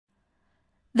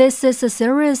This is a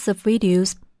series of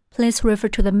videos. Please refer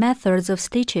to the methods of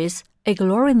stitches,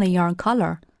 ignoring the yarn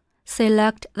color.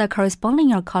 Select the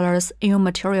corresponding yarn colors in your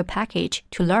material package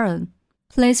to learn.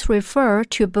 Please refer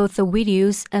to both the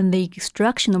videos and the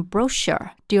instructional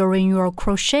brochure during your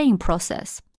crocheting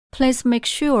process. Please make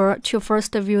sure to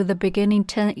first view the beginning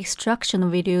 10 instructional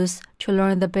videos to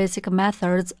learn the basic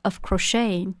methods of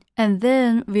crocheting, and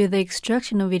then view the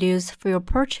instructional videos for your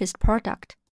purchased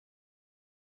product.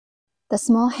 The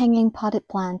small hanging potted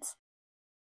plants.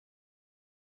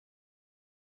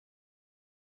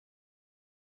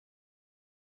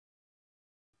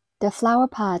 The flower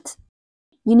pot.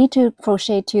 You need to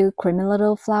crochet 2 creamy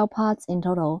little flower pots in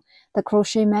total. The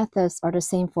crochet methods are the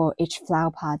same for each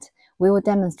flower pot. We will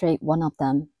demonstrate one of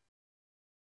them.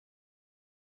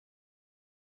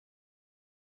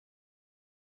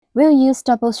 We'll use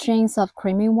double strings of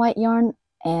creamy white yarn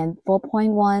and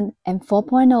 4.1 and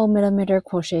 4.0 millimeter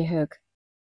crochet hook.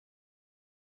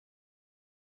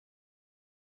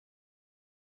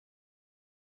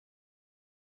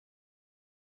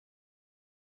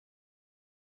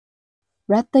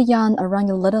 Wrap the yarn around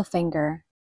your little finger,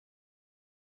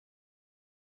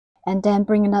 and then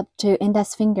bring it up to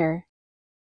index finger.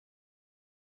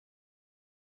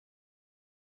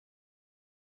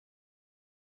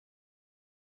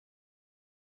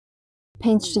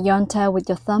 Pinch the yarn tail with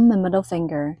your thumb and middle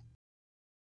finger.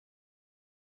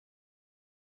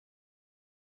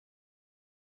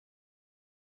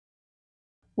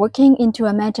 Working into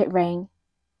a magic ring,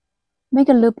 make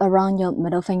a loop around your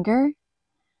middle finger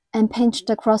and pinch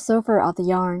the crossover of the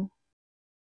yarn.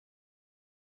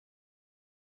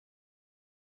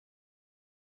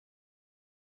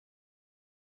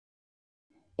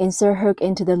 Insert hook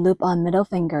into the loop on middle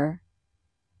finger.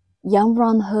 Yarn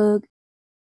round hook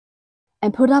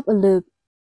and put up a loop.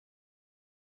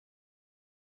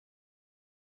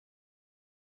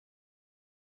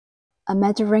 A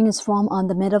magic ring is formed on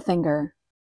the middle finger.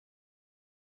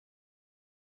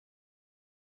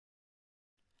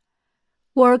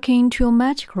 Work into a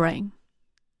magic ring.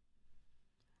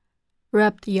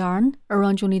 Wrap the yarn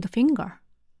around your little finger.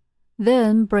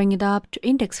 Then bring it up to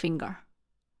index finger.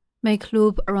 Make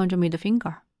loop around your middle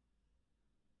finger.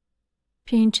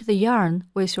 Pinch the yarn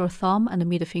with your thumb and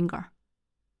middle finger.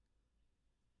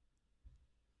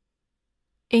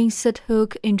 Insert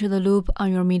hook into the loop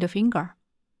on your middle finger.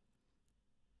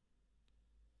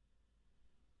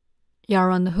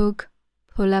 Yarn on the hook,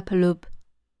 pull up a loop.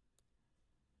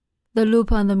 The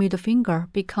loop on the middle finger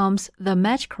becomes the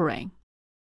magic ring.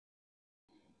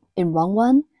 In round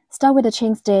 1, start with a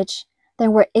chain stitch,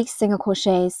 then work 8 single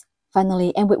crochets,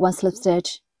 finally end with 1 slip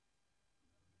stitch.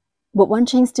 Work 1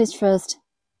 chain stitch first,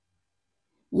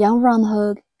 yarn round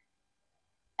hook,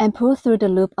 and pull through the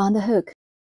loop on the hook.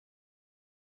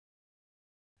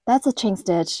 That's a chain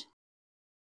stitch.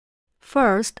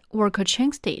 First, work a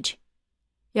chain stitch.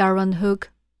 Yarn round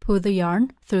hook, pull the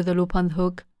yarn through the loop on the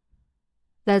hook.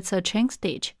 That's a chain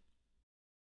stitch.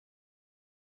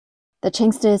 The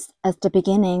chain stitch at the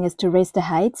beginning is to raise the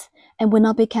height and will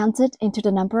not be counted into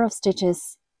the number of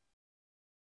stitches.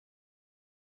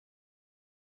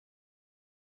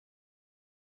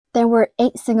 Then work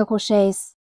 8 single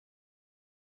crochets.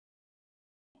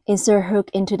 Insert hook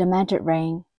into the magic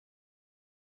ring.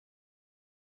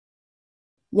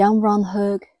 Yarn round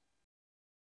hook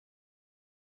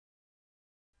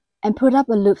and put up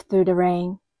a loop through the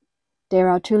ring. There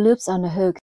are 2 loops on the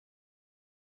hook.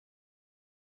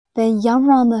 Then yarn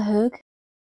round the hook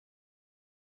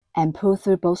and pull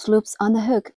through both loops on the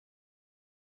hook.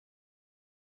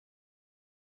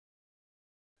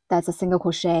 That's a single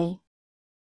crochet.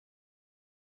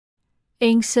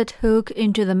 Insert hook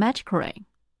into the magic ring.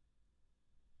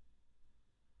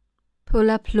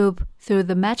 Pull up loop through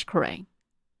the magic ring.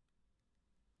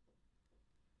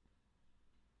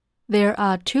 There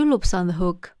are 2 loops on the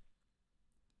hook.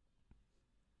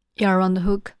 Yarn on the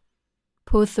hook,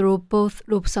 pull through both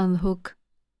loops on the hook.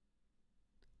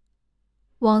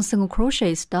 1 single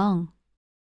crochet is done.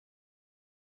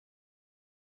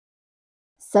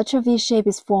 Such a V shape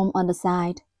is formed on the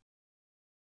side.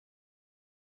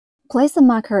 Place a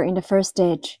marker in the first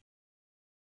stitch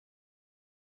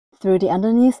through the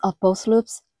underneath of both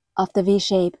loops of the V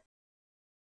shape.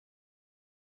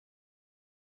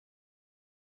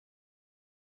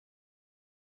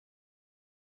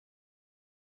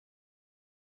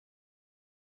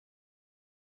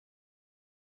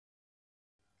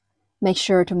 Make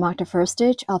sure to mark the first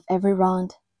stitch of every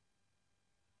round.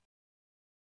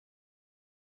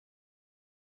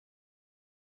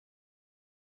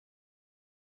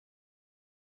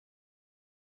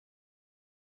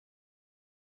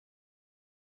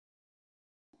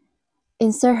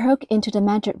 Insert hook into the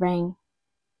magic ring.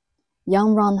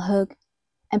 Yarn round hook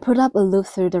and put up a loop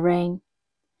through the ring.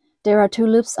 There are 2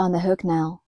 loops on the hook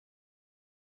now.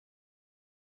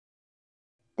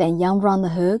 Then yarn round the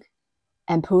hook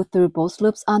and pull through both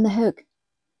loops on the hook.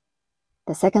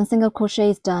 The second single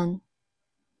crochet is done.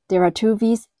 There are 2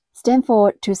 V's, stand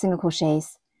for 2 single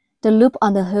crochets. The loop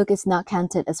on the hook is not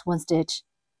counted as 1 stitch.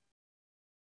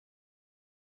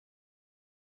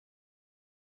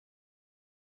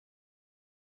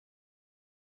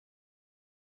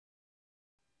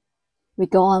 We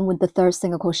go on with the third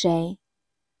single crochet.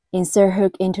 Insert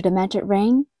hook into the magic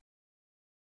ring.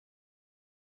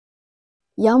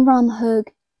 Yarn round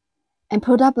hook and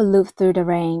put up a loop through the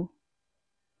ring.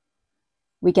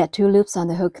 We get 2 loops on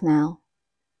the hook now.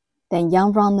 Then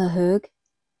yarn round the hook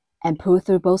and pull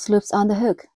through both loops on the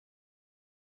hook.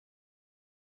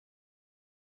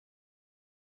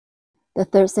 The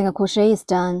third single crochet is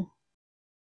done.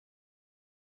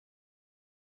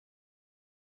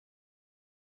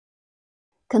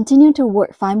 Continue to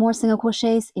work 5 more single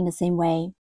crochets in the same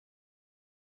way.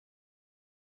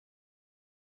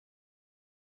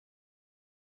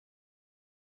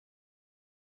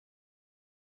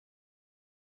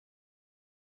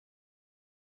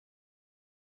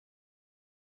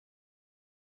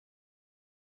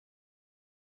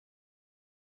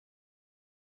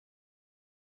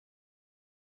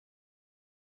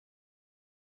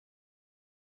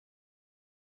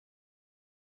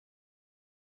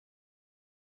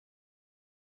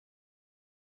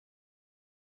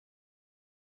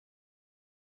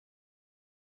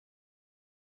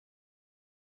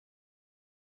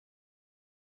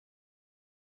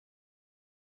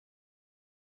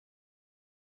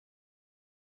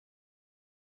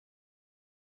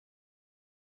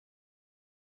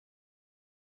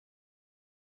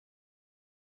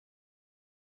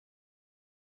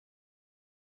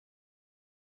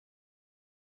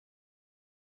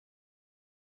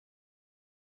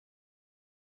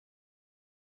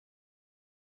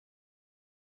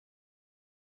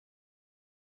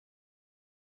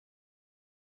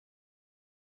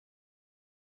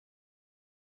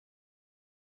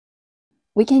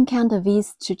 We can count the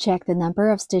V's to check the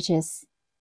number of stitches.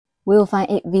 We will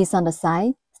find 8 V's on the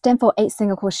side, stand for 8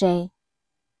 single crochet.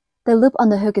 The loop on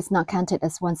the hook is not counted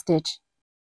as 1 stitch.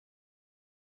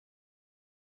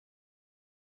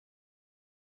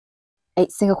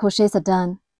 Eight single crochets are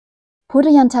done. Pull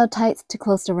the yarn tail tight to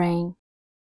close the ring.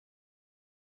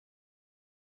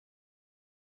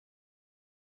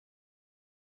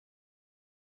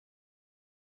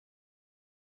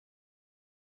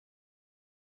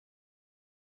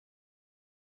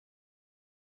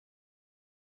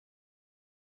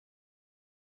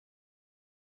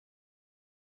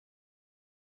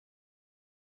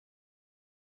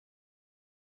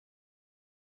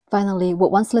 Finally,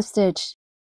 with 1 slip stitch.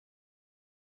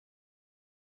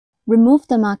 Remove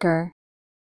the marker.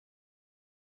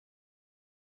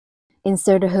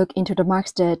 Insert the hook into the marked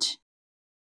stitch.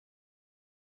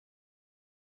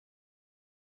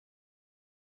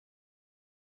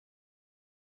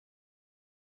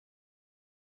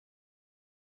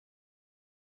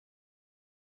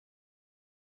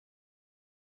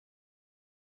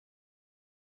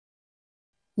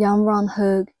 Yarn round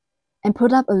hook and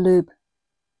put up a loop.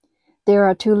 There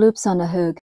are 2 loops on the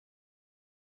hook.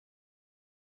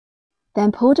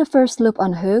 Then pull the first loop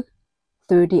on the hook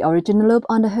through the original loop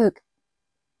on the hook.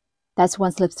 That's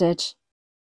 1 slip stitch.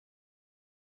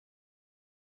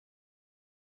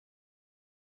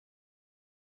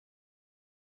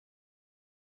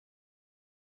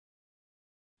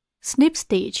 Snip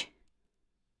stitch.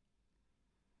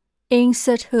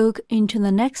 Insert hook into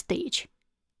the next stitch.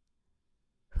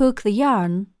 Hook the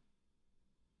yarn.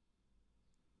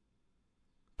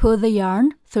 Pull the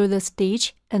yarn through the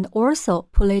stitch and also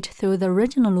pull it through the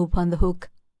original loop on the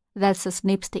hook. That's a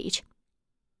snip stitch.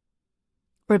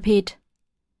 Repeat.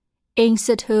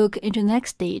 Insert hook into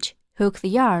next stitch. Hook the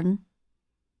yarn.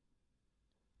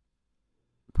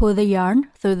 Pull the yarn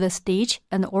through the stitch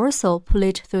and also pull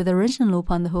it through the original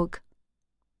loop on the hook.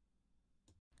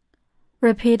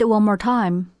 Repeat 1 more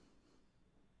time.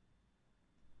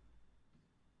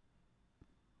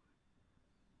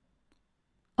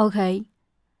 Okay,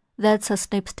 that's a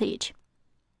snip stitch.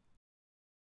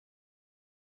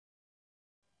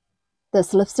 The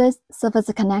slip stitch serves as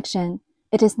a connection.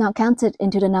 It is not counted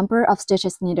into the number of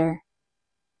stitches neither.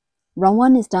 Round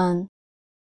 1 is done.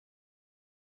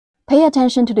 Pay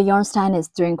attention to the yarn's tightness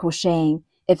during crocheting.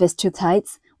 If it's too tight,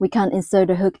 we can't insert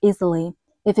the hook easily.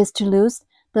 If it's too loose,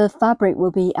 the fabric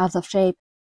will be out of shape.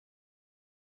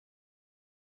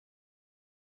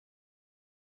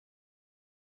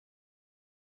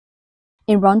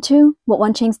 In round 2, work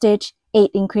 1 chain stitch,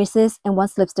 8 increases and 1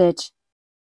 slip stitch.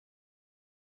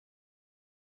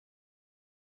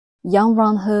 Yarn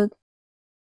round hook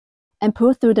and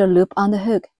pull through the loop on the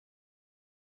hook.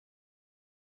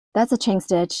 That's a chain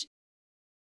stitch.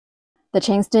 The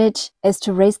chain stitch is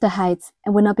to raise the heights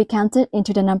and will not be counted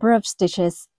into the number of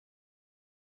stitches.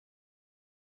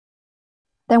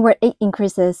 Then work 8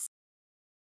 increases.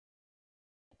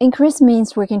 Increase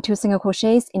means working 2 single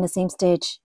crochets in the same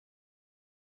stitch.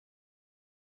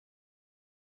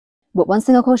 Work 1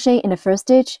 single crochet in the first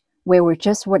stitch, where we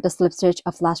just worked the slip stitch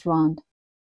of last round.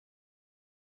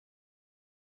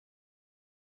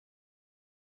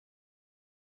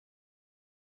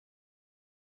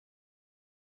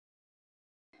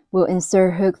 We'll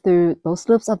insert hook through both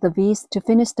loops of the V's to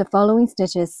finish the following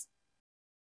stitches.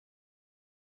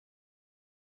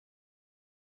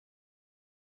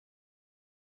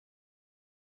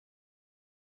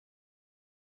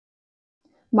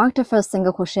 Mark the first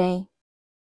single crochet.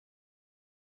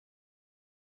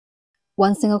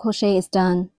 1 single crochet is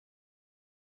done.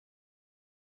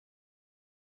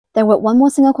 Then work 1 more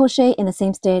single crochet in the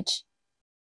same stitch.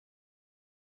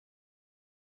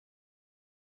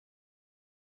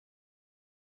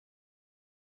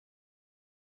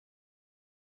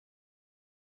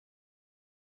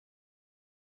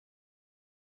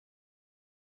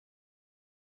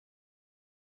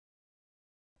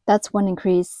 That's 1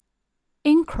 increase.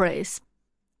 Increase.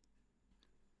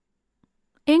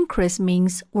 Increase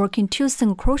means working 2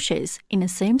 single crochets in the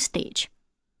same stitch.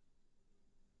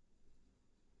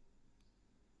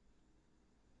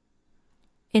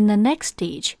 In the next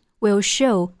stitch, we'll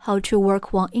show how to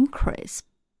work 1 increase.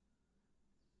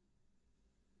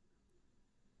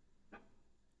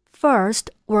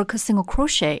 First, work a single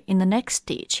crochet in the next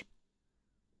stitch.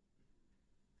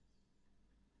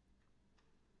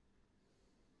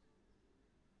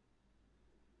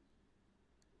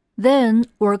 Then,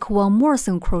 work 1 more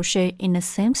single crochet in the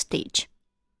same stitch.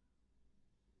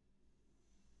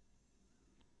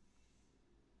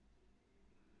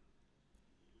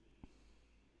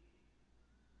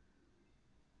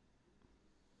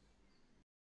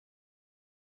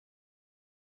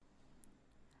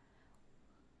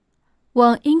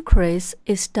 One increase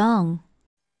is done.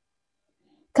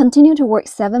 Continue to work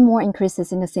 7 more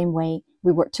increases in the same way.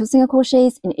 We work 2 single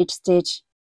crochets in each stitch.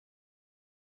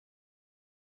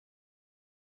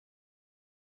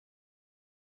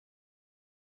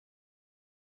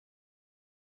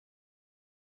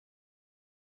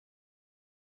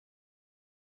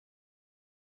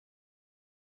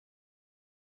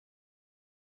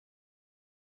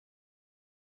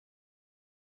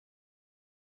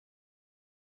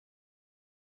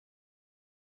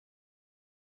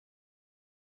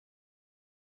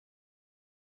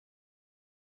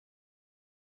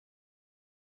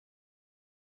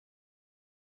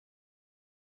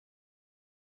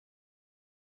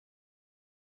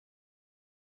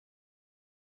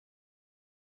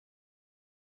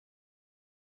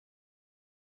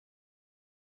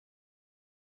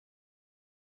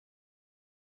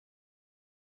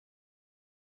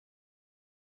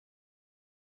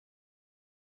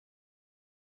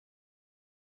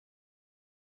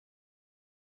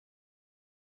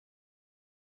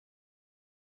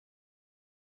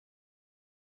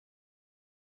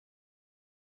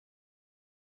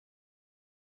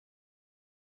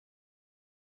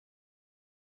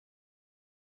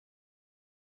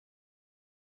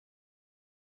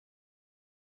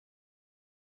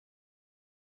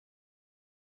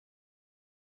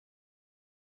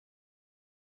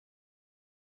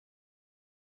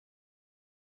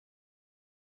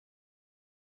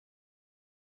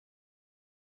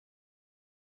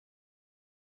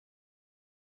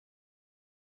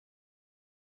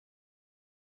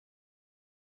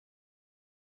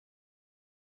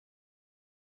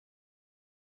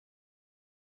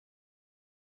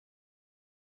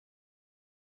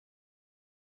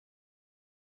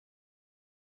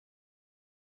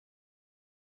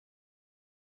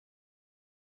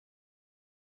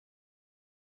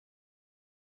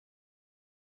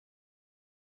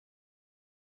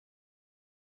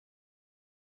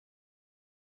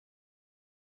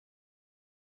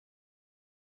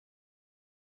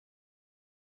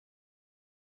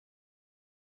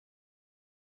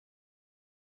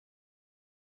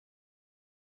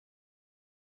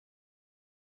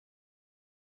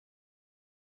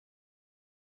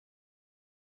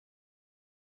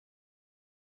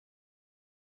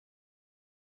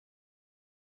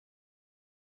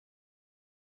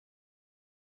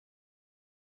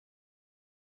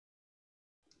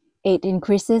 Eight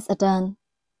increases are done.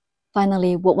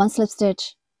 Finally, work 1 slip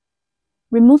stitch.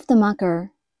 Remove the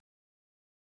marker.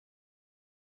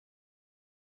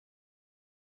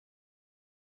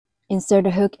 Insert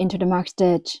the hook into the marked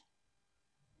stitch.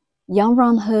 Yarn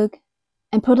round the hook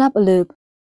and put up a loop.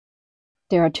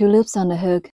 There are 2 loops on the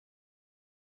hook.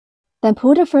 Then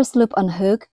pull the first loop on the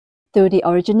hook through the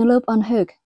original loop on the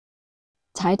hook.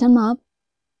 Tighten up.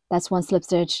 That's 1 slip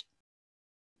stitch.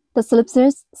 The slip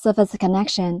stitch serves as a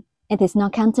connection and is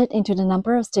not counted into the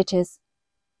number of stitches.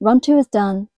 Round 2 is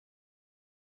done.